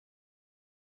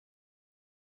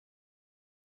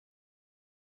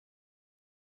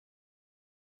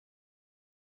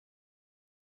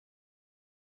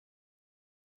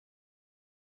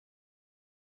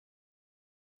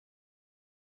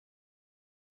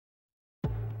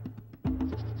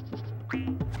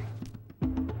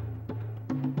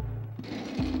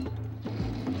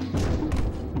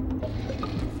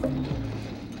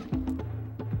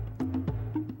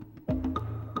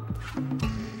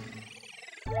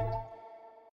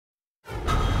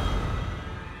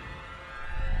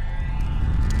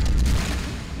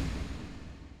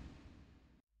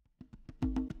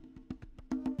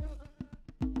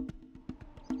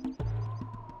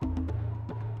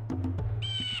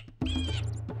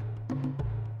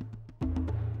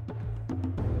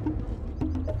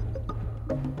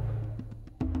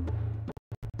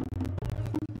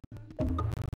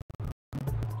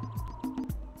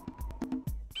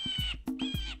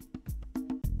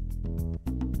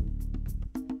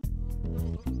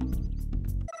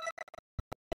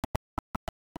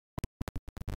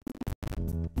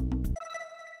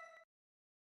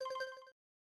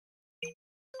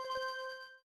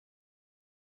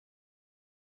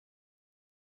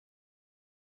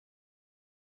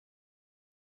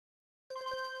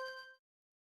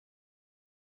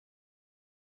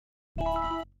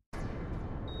I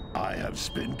have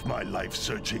spent my life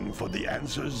searching for the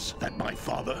answers that my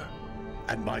father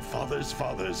and my father's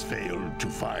fathers failed to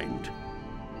find.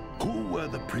 Who were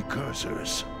the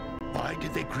precursors? Why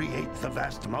did they create the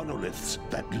vast monoliths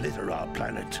that litter our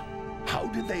planet? How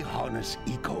did they harness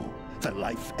eco, the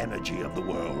life energy of the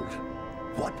world?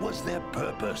 What was their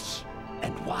purpose?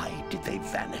 And why did they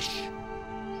vanish?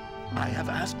 I have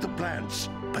asked the plants,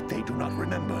 but they do not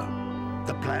remember.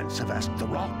 The plants have asked the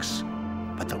rocks,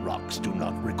 but the rocks do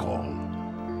not recall.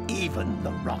 Even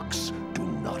the rocks do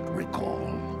not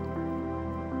recall.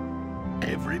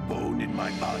 Every bone in my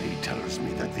body tells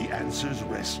me that the answers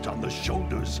rest on the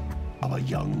shoulders of a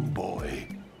young boy.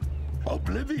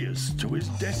 Oblivious to his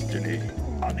destiny,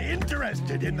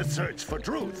 uninterested in the search for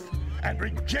truth, and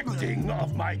rejecting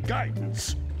of my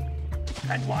guidance.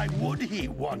 And why would he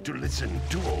want to listen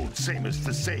to old Samus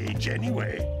the Sage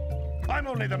anyway? I'm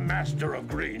only the master of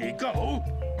green eco,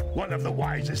 one of the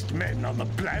wisest men on the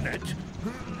planet.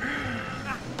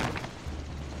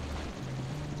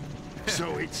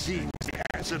 So it seems the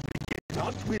answer begins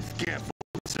not with careful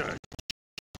research,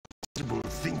 possible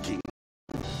thinking.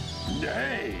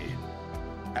 Nay,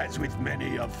 as with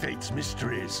many of fate's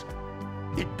mysteries,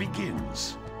 it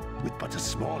begins with but a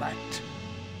small act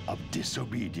of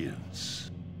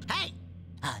disobedience. Hey!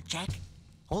 Jack,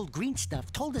 old green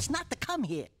stuff told us not to come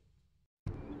here.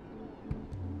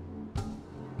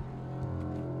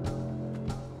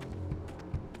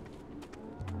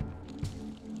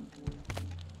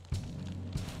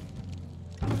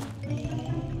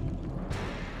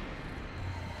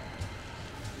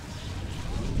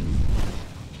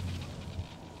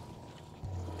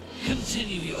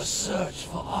 Continue your search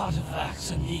for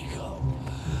artifacts and eco.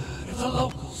 If the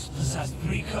locals possess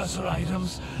precursor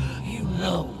items, you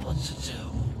know what to do.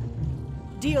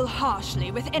 Deal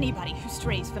harshly with anybody who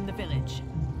strays from the village.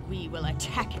 We will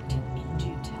attack it in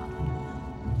due time.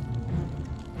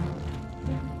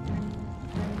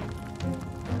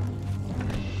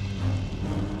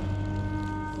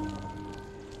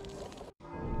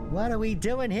 What are we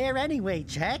doing here anyway,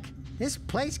 Jack? This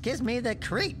place gives me the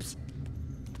creeps.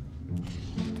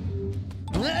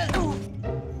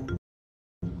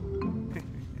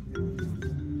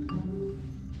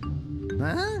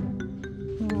 Huh?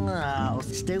 Oh,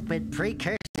 stupid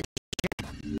precursor.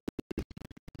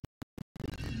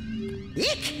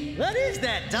 Eek! What is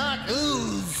that dark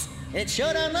ooze? It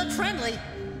sure don't look friendly.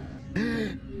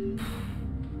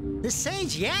 The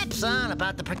sage yaps on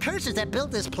about the precursors that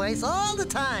built this place all the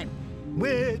time.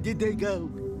 Where did they go?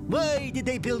 Why did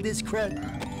they build this crud?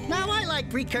 Now, I like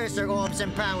precursor orbs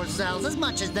and power cells as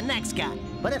much as the next guy.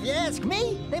 But if you ask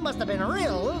me, they must have been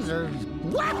real losers.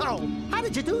 Wow! How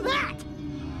did you do that?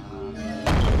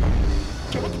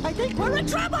 I think we're in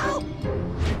trouble!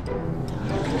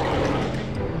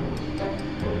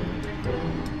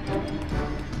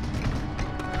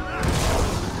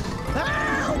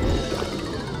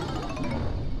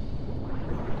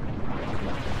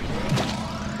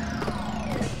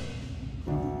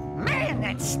 Man,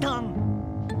 that stung!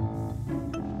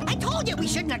 I told you we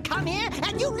shouldn't have come here,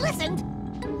 and you listened!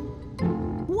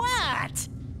 What?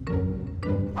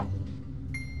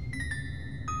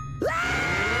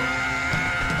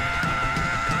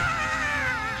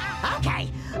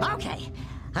 Okay.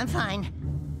 I'm fine.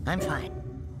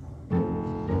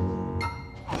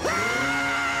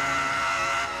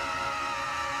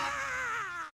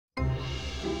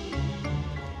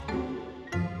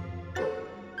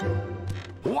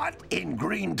 What in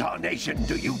green tarnation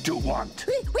do you two want?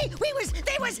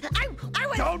 I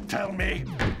was... Don't tell me!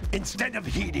 Instead of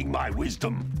heeding my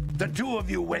wisdom, the two of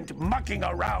you went mucking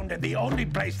around in the only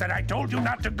place that I told you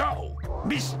not to go.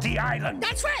 Misty Island.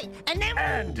 That's right, and then...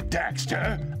 And,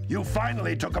 Daxter, you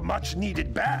finally took a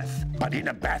much-needed bath, but in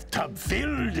a bathtub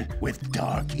filled with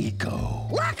dark eco.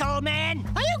 Look, old man,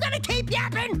 are you gonna keep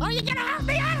yapping, or are you gonna help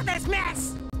me out of this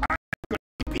mess? I'm gonna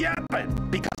keep yapping,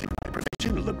 because in my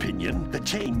professional opinion, the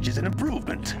change is an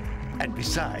improvement. And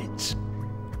besides,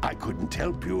 I couldn't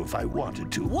help you if I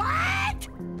wanted to. What?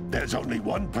 There's only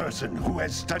one person who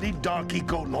has studied dark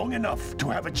eco long enough to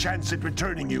have a chance at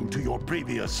returning you to your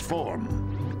previous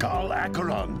form. Carl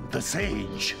Acheron, the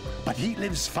Sage. But he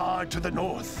lives far to the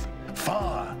north.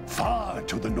 Far, far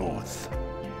to the north.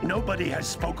 Nobody has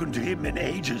spoken to him in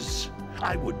ages.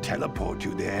 I would teleport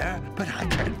you there, but I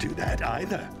can't do that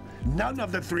either. None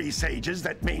of the three sages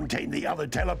that maintain the other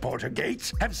teleporter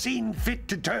gates have seen fit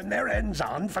to turn their ends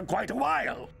on for quite a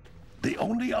while. The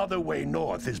only other way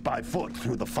north is by foot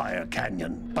through the Fire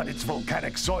Canyon, but its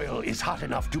volcanic soil is hot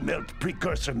enough to melt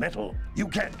precursor metal. You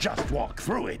can't just walk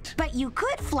through it. But you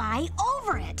could fly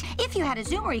over it, if you had a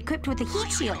zoomer equipped with a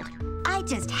heat shield. I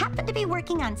just happen to be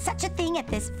working on such a thing at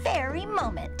this very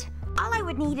moment. All I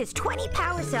would need is 20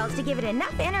 power cells to give it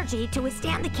enough energy to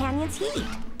withstand the canyon's heat.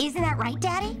 Isn't that right,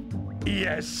 Daddy?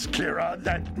 Yes, Kira,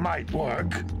 that might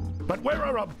work. But where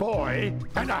are a boy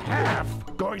and a half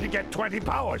going to get 20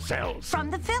 power cells?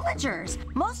 From the villagers.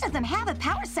 Most of them have a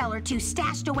power cell or two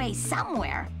stashed away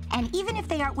somewhere. And even if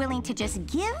they aren't willing to just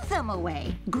give them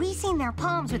away, greasing their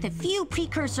palms with a few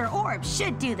precursor orbs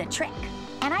should do the trick.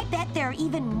 And I bet there are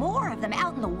even more of them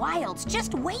out in the wilds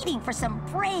just waiting for some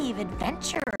brave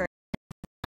adventurer.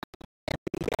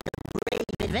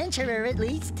 Brave adventurer, at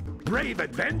least. Brave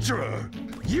adventurer?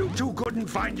 You two couldn't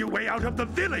find your way out of the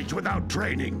village without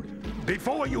training.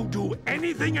 Before you do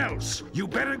anything else, you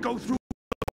better go through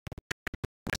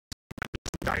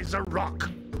a rock.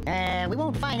 We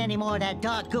won't find any more of that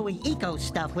dark gooey eco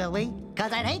stuff, will we?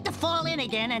 'Cause I'd hate to fall in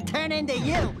again and turn into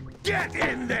you. Get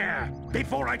in there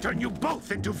before I turn you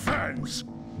both into ferns.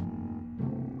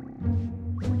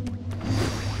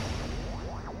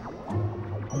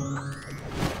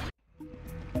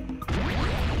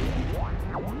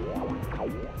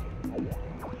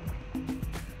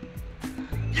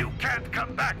 You can't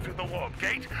come back through the warp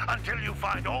gate until you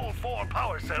find all 4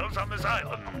 power cells on this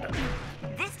island.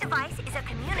 This device is a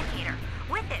communicator.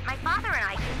 With it, my father and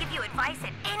I can give you advice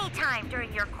at any time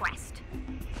during your quest.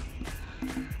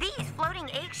 These floating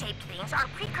egg-shaped things are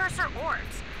precursor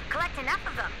orbs. Collect enough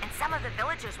of them, and some of the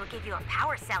villagers will give you a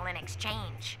power cell in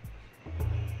exchange.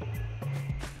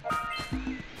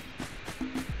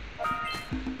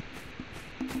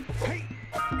 Hey!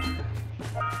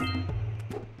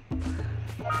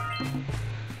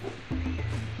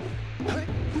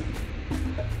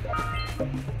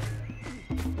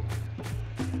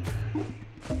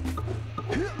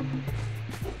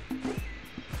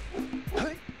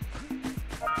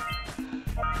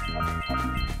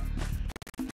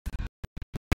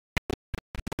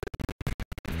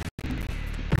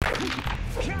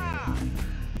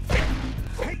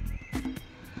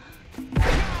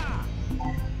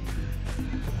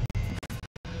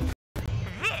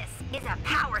 Is a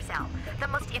power cell, the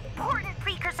most important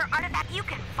precursor artifact you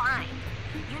can find.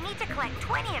 You need to collect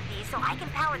 20 of these so I can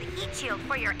power the heat shield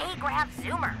for your A-Grav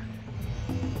zoomer.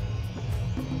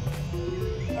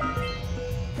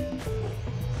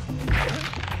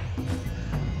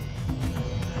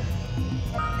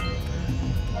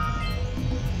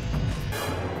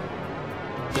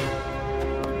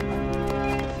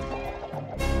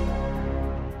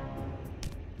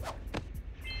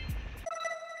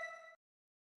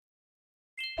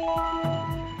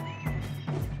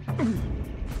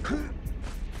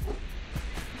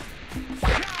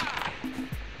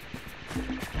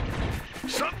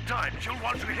 Sometimes you'll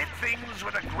want to hit things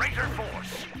with a greater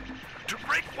force. To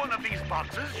break one of these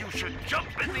boxes, you should jump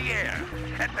in the air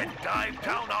and then dive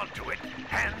down onto it,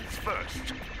 hands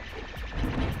first.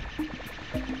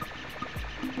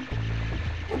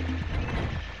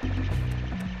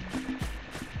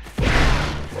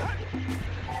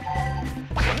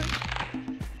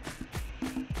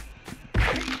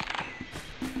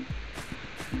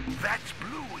 That's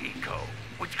Blue Eco,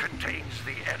 which contains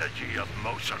the energy of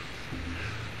motion.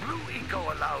 Blue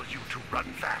Eco allows you to run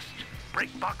fast,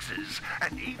 break boxes,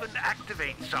 and even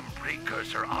activate some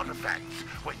precursor artifacts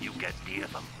when you get near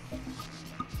them.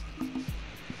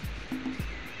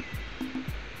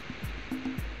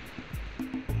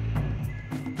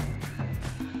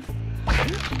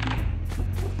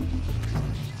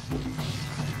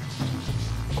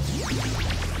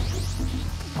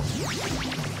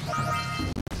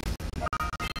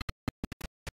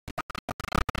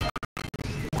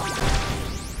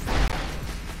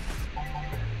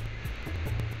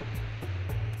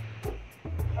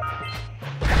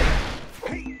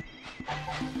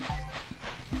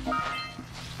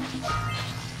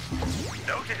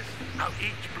 Notice how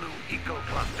each Blue Eco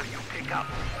cluster you pick up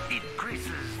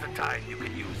increases the time you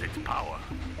can use its power.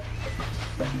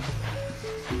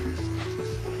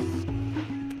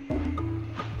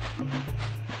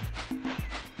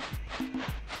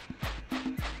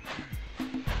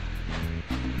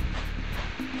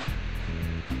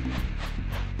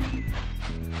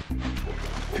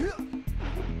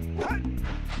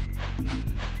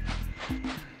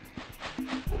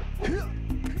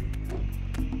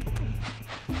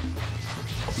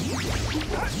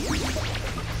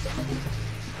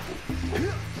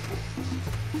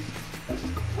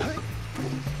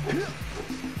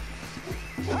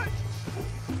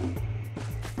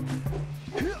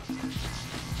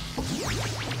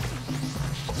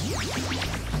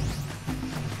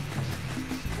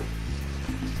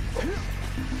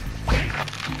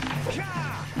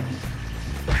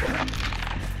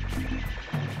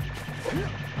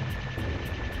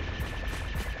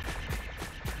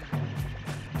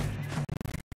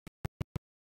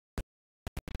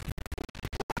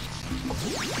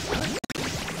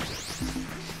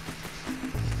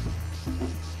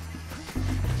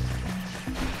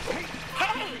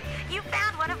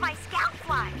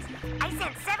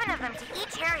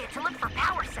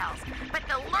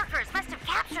 lurkers must have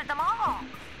captured them all.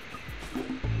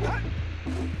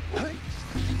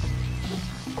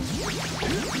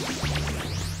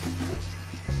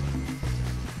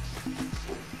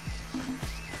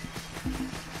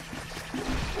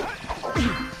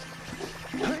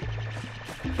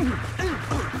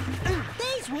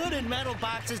 These wooden metal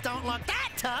boxes don't look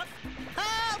that tough.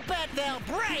 I'll bet they'll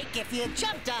break if you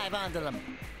jump dive onto them.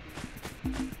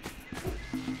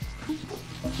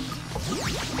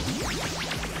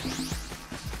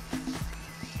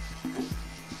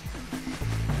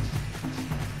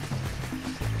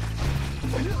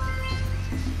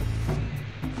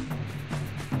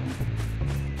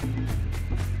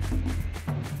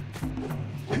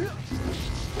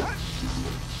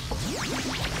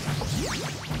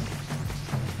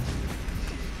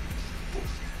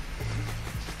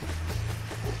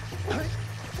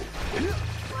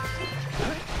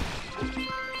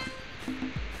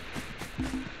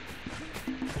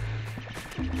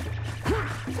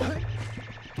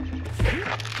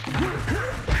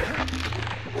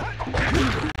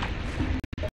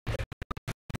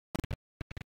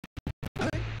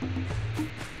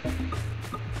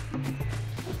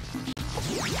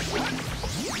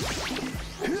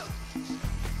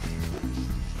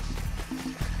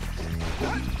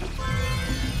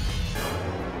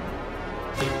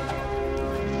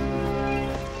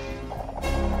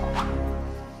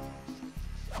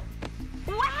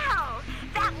 Wow!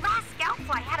 That last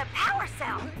scoutfly had a power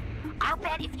cell. I'll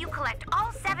bet if you collect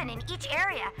all 7 in each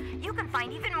area, you can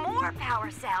find even more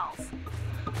power cells.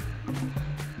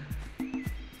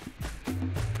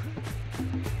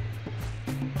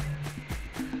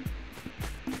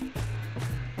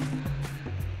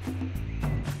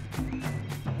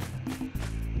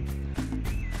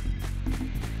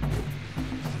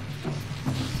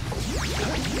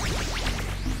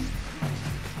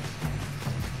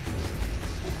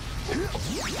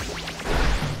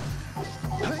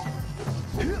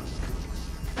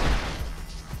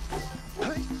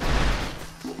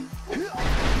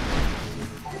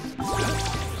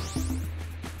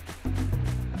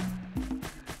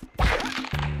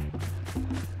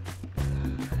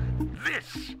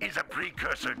 This is a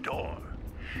precursor door.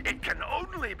 It can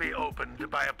only be opened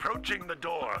by approaching the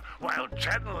door while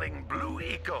channeling blue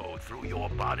eco through your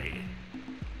body.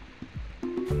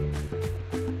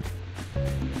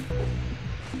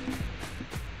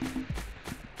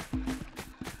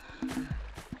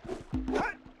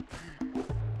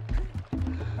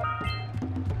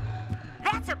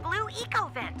 That's a blue eco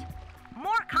vent.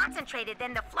 More concentrated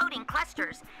than the floating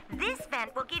clusters. This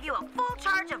vent will give you a full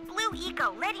charge of blue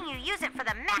eco, letting you use it for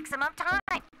the maximum time.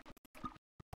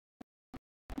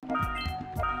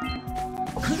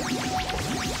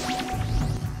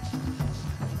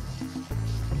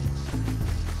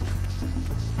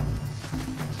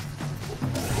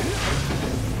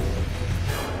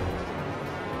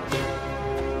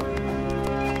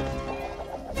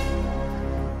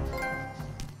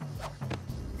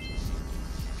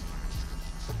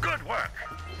 Good work!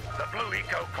 The blue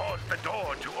eco caused the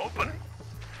door to open.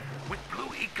 With blue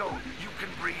eco, you can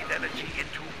breathe energy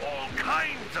into all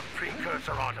kinds of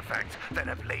precursor artifacts that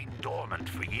have lain dormant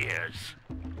for years.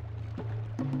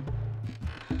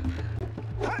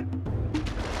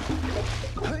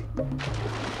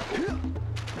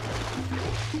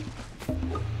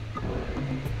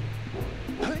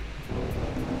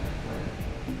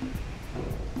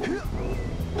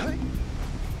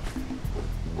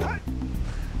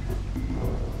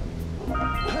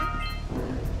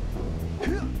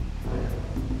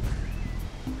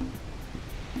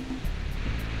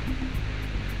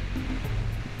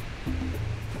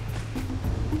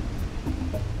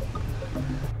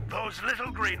 Those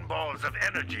little green balls of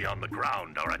energy on the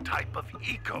ground are a type of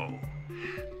eco.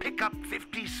 Pick up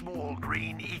 50 small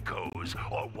green ecos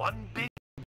or one big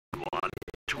one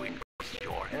to increase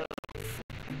your health.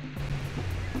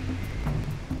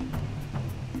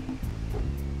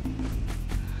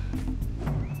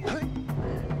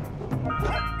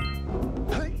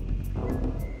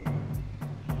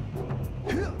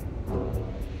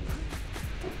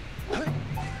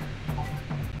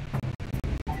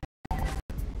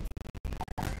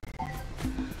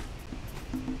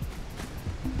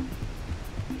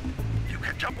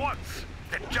 Jump once,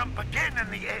 then jump again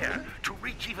in the air to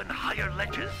reach even higher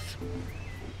ledges.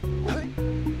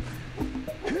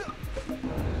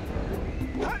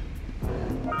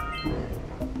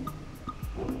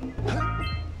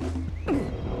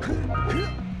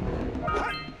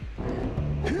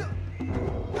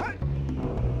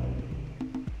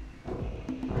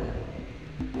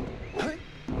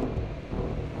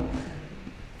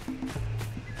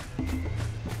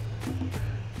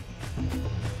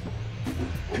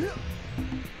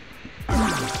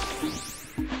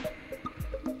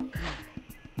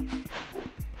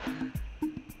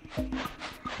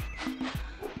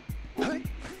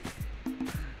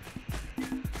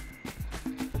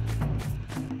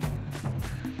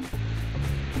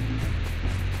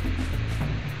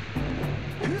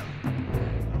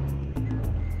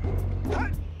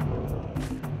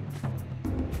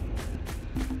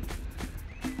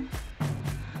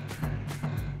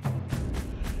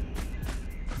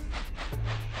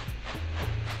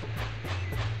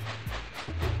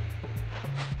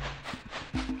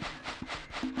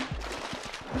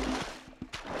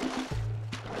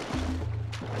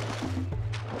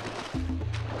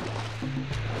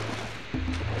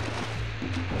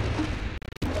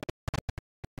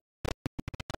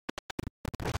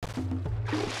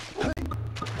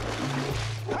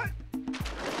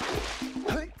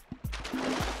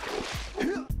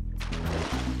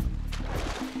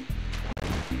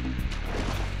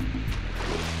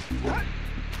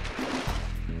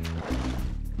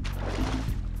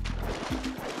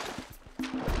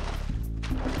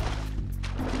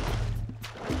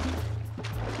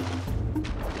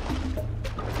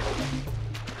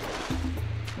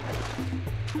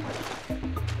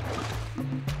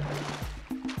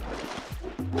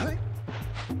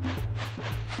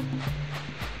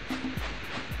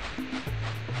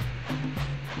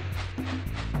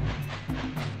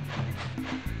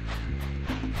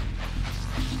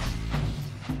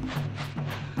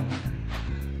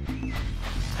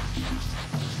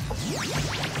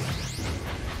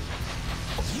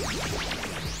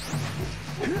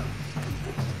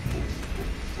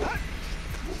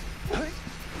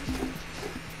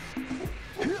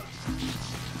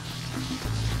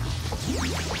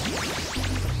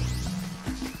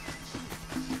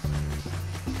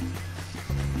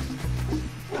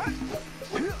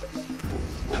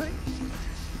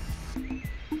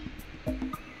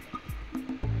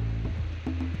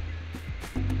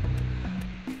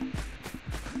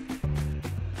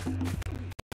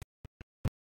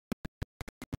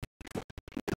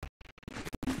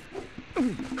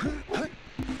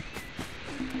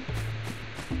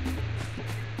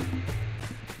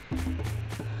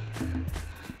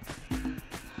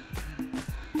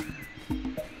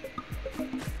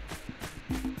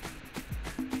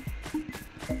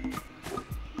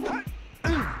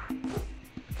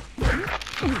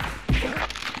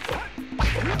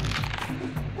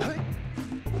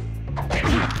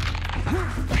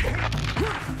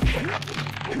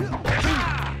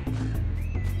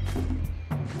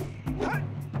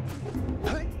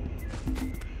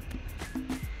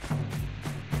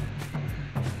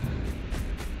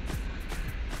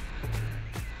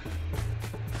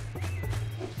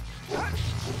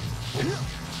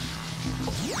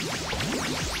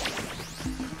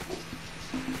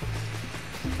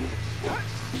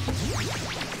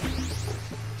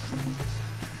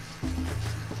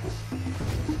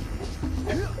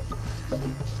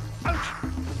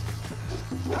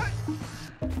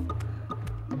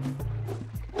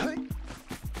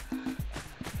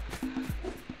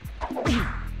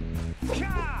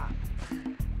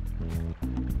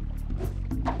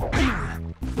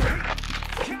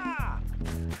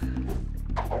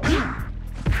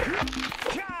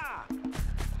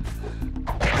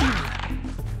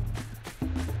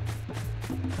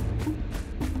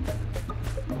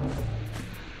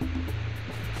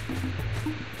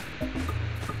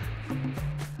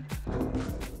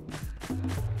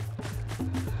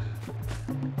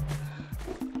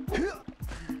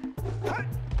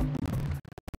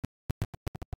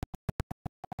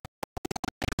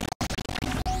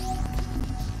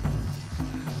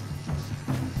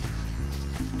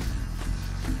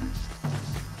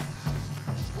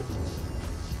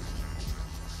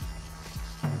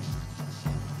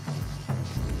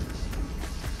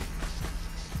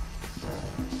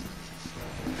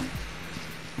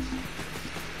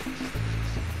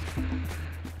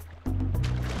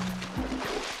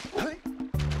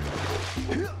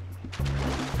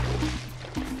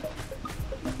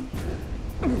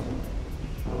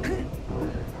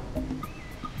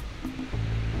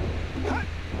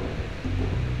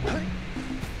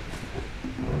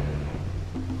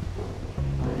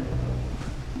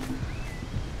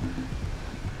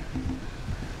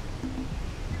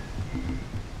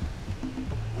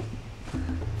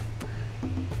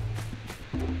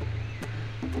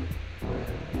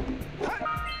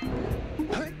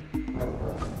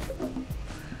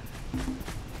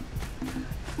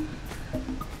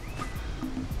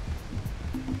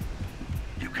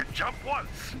 Jump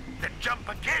once, then jump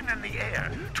again in the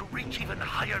air to reach even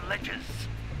higher ledges.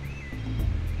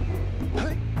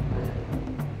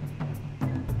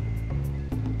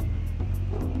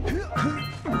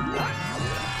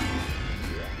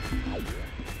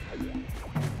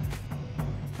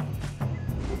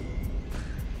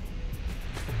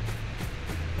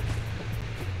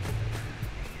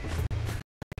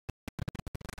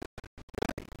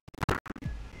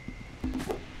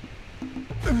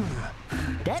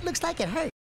 That looks like it hurt.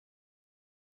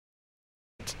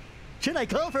 Should I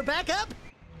call for backup?